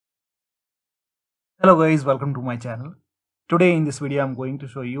Hello guys, welcome to my channel. Today in this video I'm going to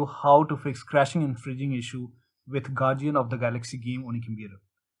show you how to fix crashing and freezing issue with Guardian of the Galaxy game on a computer.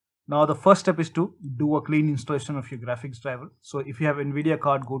 Now the first step is to do a clean installation of your graphics driver. So if you have NVIDIA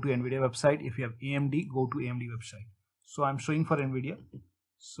card, go to NVIDIA website. If you have AMD, go to AMD website. So I'm showing for NVIDIA.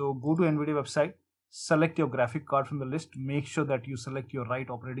 So go to NVIDIA website, select your graphic card from the list. Make sure that you select your right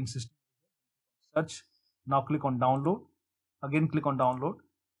operating system. Search. Now click on download. Again click on download.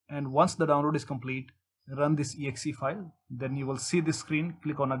 And once the download is complete, run this exe file. Then you will see this screen.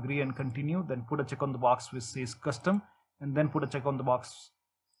 Click on agree and continue. Then put a check on the box which says custom, and then put a check on the box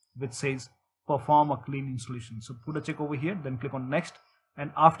which says perform a clean installation. So put a check over here, then click on next,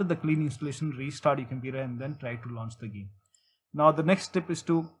 and after the clean installation, restart your computer and then try to launch the game. Now the next step is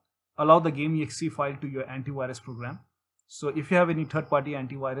to allow the game exe file to your antivirus program. So if you have any third-party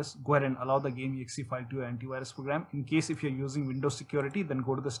antivirus, go ahead and allow the game exe file to your antivirus program. In case if you're using Windows security, then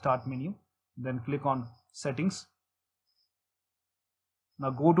go to the start menu, then click on settings.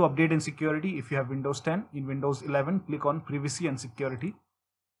 Now go to update and security. If you have Windows 10, in Windows 11, click on privacy and security.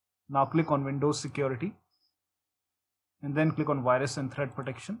 Now click on Windows security and then click on virus and threat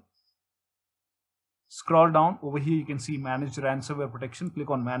protection. Scroll down. Over here you can see manage ransomware protection. Click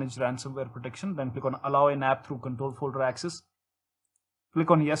on manage ransomware protection, then click on allow an app through control folder access.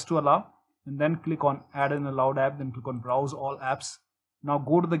 Click on yes to allow, and then click on add an allowed app, then click on browse all apps. Now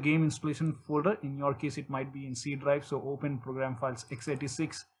go to the game installation folder. In your case it might be in C drive, so open program files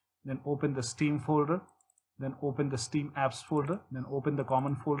x86, then open the Steam folder, then open the Steam apps folder, then open the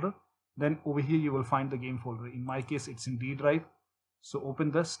common folder. Then over here you will find the game folder. In my case it's in D drive. So open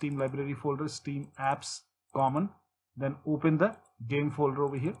the Steam library folder, Steam apps common, then open the game folder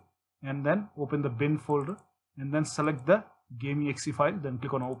over here, and then open the bin folder, and then select the game exe file, then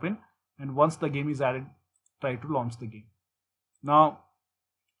click on open, and once the game is added, try to launch the game. Now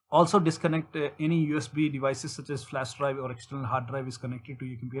also disconnect any USB devices such as flash drive or external hard drive is connected to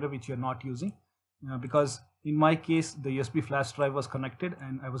your computer which you are not using, because in my case the USB flash drive was connected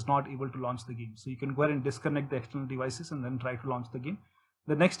and I was not able to launch the game. So you can go ahead and disconnect the external devices and then try to launch the game.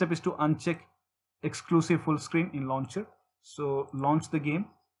 The next step is to uncheck exclusive full screen in launcher. So launch the game,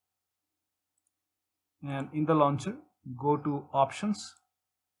 and in the launcher go to options.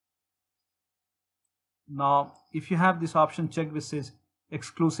 Now if you have this option checked which says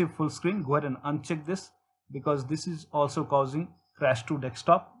exclusive full screen, go ahead and uncheck this, because this is also causing crash to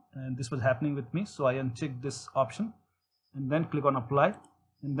desktop, and this was happening with me. So I unchecked this option and then click on apply,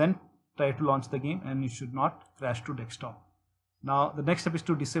 and then try to launch the game, and it should not crash to desktop. Now the next step is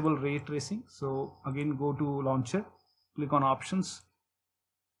to disable ray tracing. So again go to launcher, click on options,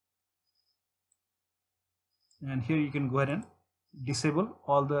 and here you can go ahead and disable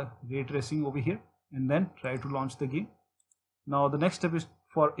all the ray tracing over here, and then try to launch the game. Now the next step is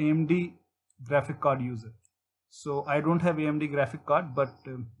for AMD graphic card user. So I don't have AMD graphic card, but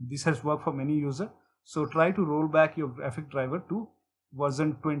this has worked for many users. So try to roll back your graphic driver to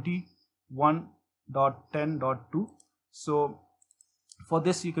version 21.10.2. So for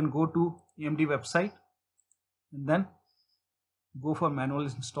this you can go to AMD website and then go for manual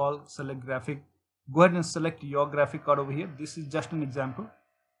install, select graphic. Go ahead and select your graphic card over here. This is just an example.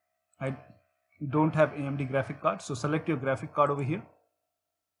 I don't have AMD graphic card, so select your graphic card over here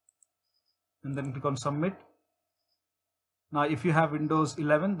and then click on submit. Now if you have Windows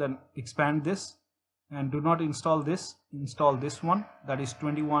 11, then expand this and do not install this, install this one, that is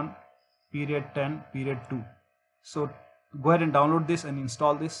 21.10.2. So go ahead and download this and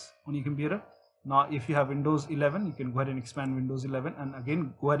install this on your computer. Now if you have Windows 11, you can go ahead and expand Windows 11 and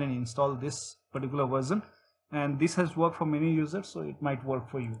again go ahead and install this particular version, and this has worked for many users, so it might work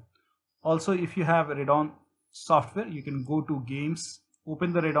for you. Also if you have Radeon software, you can go to games,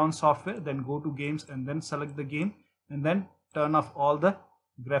 open the Radeon software, then go to games and then select the game, and then turn off all the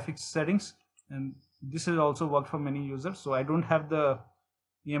graphics settings, and this has also worked for many users. So I don't have the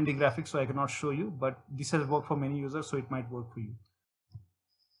AMD graphics, so I cannot show you, but this has worked for many users, so it might work for you.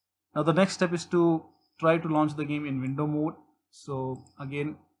 Now the next step is to try to launch the game in window mode. So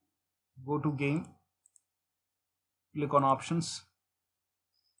again go to game, click on options.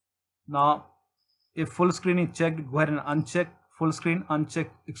 Now if full screen is checked, go ahead and uncheck full screen, uncheck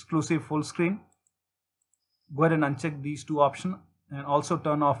exclusive full screen. Go ahead and uncheck these two options and also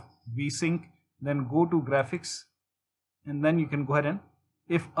turn off VSync. Then go to graphics, and then you can go ahead and,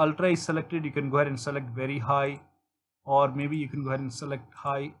 if ultra is selected, you can go ahead and select very high, or maybe you can go ahead and select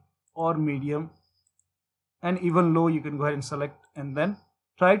high or medium, and even low you can go ahead and select, and then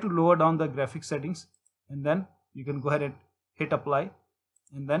try to lower down the graphics settings, and then you can go ahead and hit apply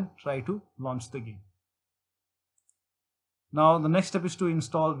and then try to launch the game. Now the next step is to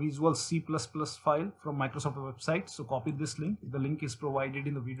install Visual C++ file from Microsoft website. So copy this link. The link is provided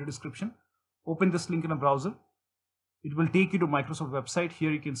in the video description. Open this link in a browser. It will take you to Microsoft website.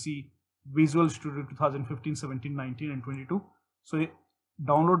 Here you can see Visual Studio 2015, 17, 19 and 22. So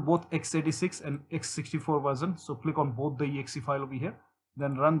download both x86 and x64 version. So click on both the exe file over here.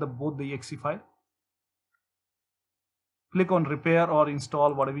 Then run both the exe file. Click on repair or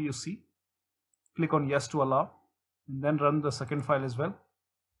install whatever you see. Click on yes to allow. And then run the second file as well.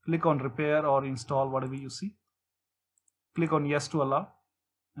 Click on repair or install whatever you see. Click on yes to allow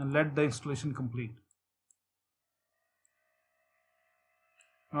and let the installation complete.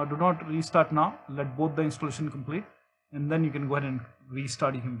 Now do not restart now. Let both the installation complete and then you can go ahead and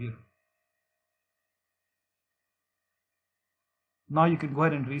restart your computer. Now you can go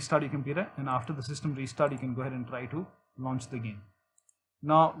ahead and restart your computer, and after the system restart you can go ahead and try to launch the game.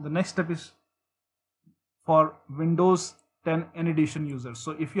 Now the next step is for Windows 10 N Edition users.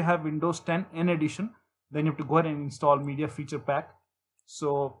 So if you have Windows 10 N Edition, then you have to go ahead and install Media Feature Pack.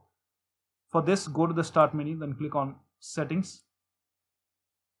 So for this, go to the Start menu, then click on Settings,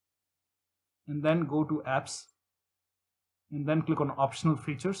 and then go to Apps, and then click on Optional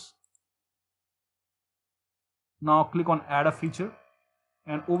Features. Now click on Add a Feature,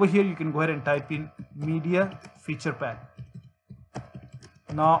 and over here you can go ahead and type in Media Feature Pack.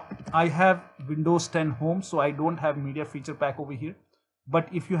 Now I have Windows 10 Home, so I don't have Media Feature Pack over here. But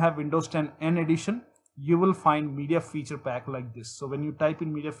if you have Windows 10 N Edition, you will find Media Feature Pack like this. So when you type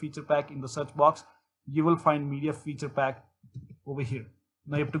in Media Feature Pack in the search box, you will find Media Feature Pack over here.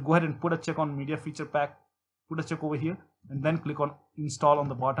 Now you have to go ahead and put a check on Media Feature Pack, put a check over here, and then click on Install on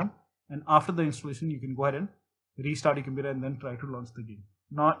the bottom. And after the installation, you can go ahead and restart your computer and then try to launch the game.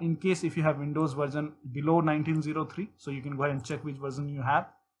 Now in case if you have Windows version below 1903, so you can go ahead and check which version you have,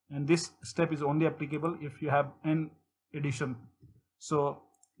 and this step is only applicable if you have N Edition. So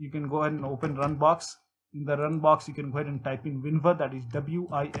you can go ahead and open Run Box. In the Run Box you can go ahead and type in WinVer, that is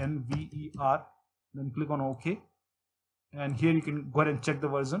WINVER, then click on OK, and here you can go ahead and check the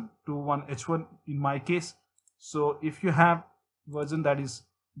version 21H1 in my case. So if you have version that is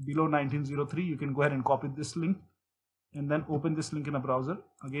below 1903, you can go ahead and copy this link and then open this link in a browser.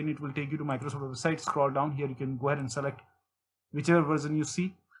 Again, it will take you to Microsoft website. Scroll down here, you can go ahead and select whichever version you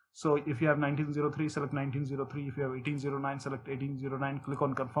see. So if you have 1903, select 1903. If you have 1809, select 1809. Click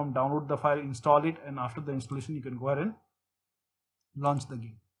on confirm, download the file, install it, and after the installation you can go ahead and launch the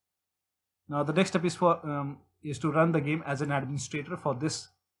game. Now the next step is to run the game as an administrator. For this,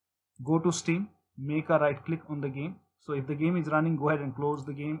 go to Steam, make a right click on the game. So if the game is running, go ahead and close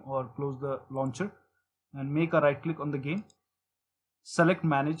the game or close the launcher and make a right click on the game. Select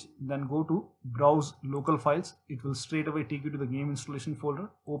manage, then go to browse local files. It will straight away take you to the game installation folder.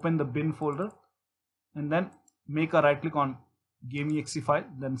 Open the bin folder and then make a right click on game exe file,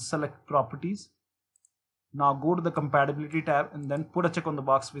 then select properties. Now go to the compatibility tab and then put a check on the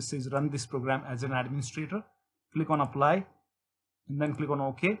box which says run this program as an administrator. Click on apply and then click on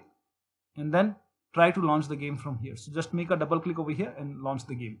OK, and then try to launch the game from here. So just make a double click over here and launch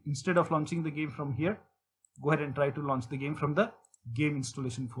the game. Instead of launching the game from here, go ahead and try to launch the game from the game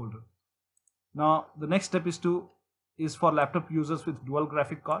installation folder. Now the next step is for laptop users with dual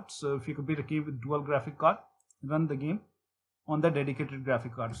graphic cards. So if your computer came with dual graphic card, run the game on the dedicated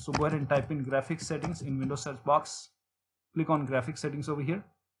graphic card. So go ahead and type in graphics settings in Windows search box. Click on graphics settings over here.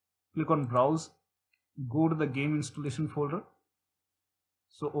 Click on browse. Go to the game installation folder.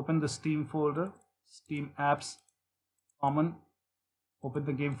 So open the Steam folder, Steam apps, common, open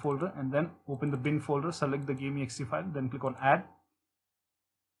the game folder and then open the bin folder, select the game exe file, then click on add.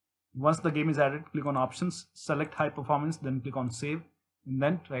 Once the game is added, click on options, select high performance, then click on save and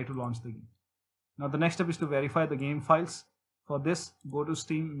then try to launch the game. Now the next step is to verify the game files. For this, go to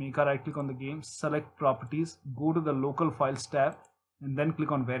Steam, make a right click on the game, select properties, go to the local files tab and then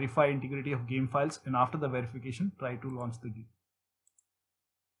click on verify integrity of game files, and after the verification, try to launch the game.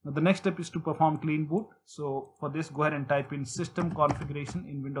 Now the next step is to perform clean boot. So for this, go ahead and type in system configuration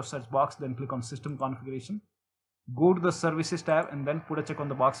in Windows search box, then click on system configuration. Go to the services tab and then put a check on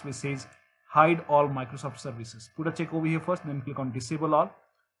the box which says hide all Microsoft services. Put a check over here first, then click on disable all.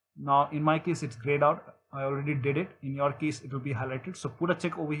 Now in my case it's grayed out, I already did it. In your case it will be highlighted. So put a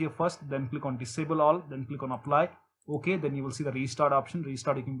check over here first, then click on disable all, then click on apply. Okay, then you will see the restart option,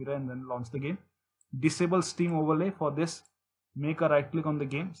 restart your computer and then launch the game. Disable Steam overlay. For this, make a right click on the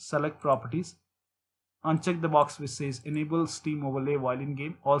game, select properties, uncheck the box which says enable Steam overlay while in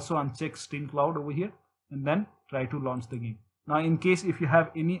game. Also uncheck Steam Cloud over here and then try to launch the game. Now in case if you have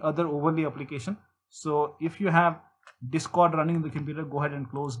any other overlay application, so if you have Discord running in the computer, go ahead and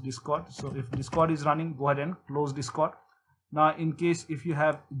close Discord. So if Discord is running, go ahead and close Discord. Now in case if you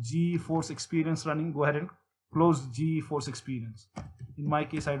have GeForce Experience running, go ahead and close GeForce Experience. In my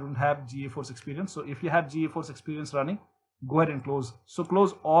case, I don't have GeForce Experience. So if you have GeForce Experience running, go ahead and close. So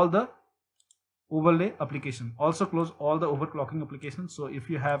close all the overlay application. Also close all the overclocking applications. So if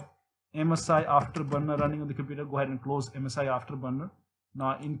you have MSI Afterburner running on the computer, go ahead and close MSI Afterburner.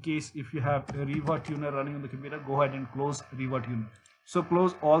 Now in case if you have a Riva Tuner running on the computer, go ahead and close Riva Tuner. So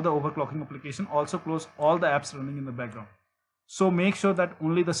close all the overclocking application. Also close all the apps running in the background. So make sure that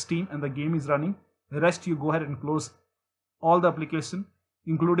only the Steam and the game is running. The rest you go ahead and close all the application,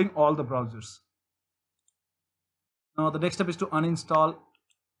 including all the browsers. Now the next step is to uninstall.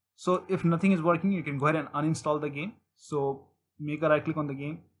 So if nothing is working, you can go ahead and uninstall the game. So make a right click on the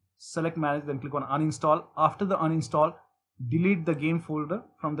game, select manage, then click on uninstall. After the uninstall, delete the game folder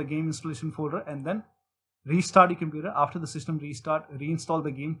from the game installation folder and then restart your computer. After the system restart, reinstall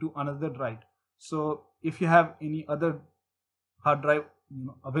the game to another drive. So if you have any other hard drive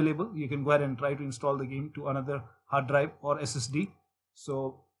available, you can go ahead and try to install the game to another hard drive or SSD.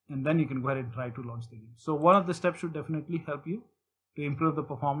 So and then you can go ahead and try to launch the game. So one of the steps should definitely help you to improve the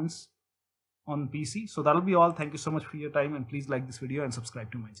performance on PC. So that'll be all. Thank you so much for your time, and please like this video and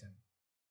subscribe to my channel.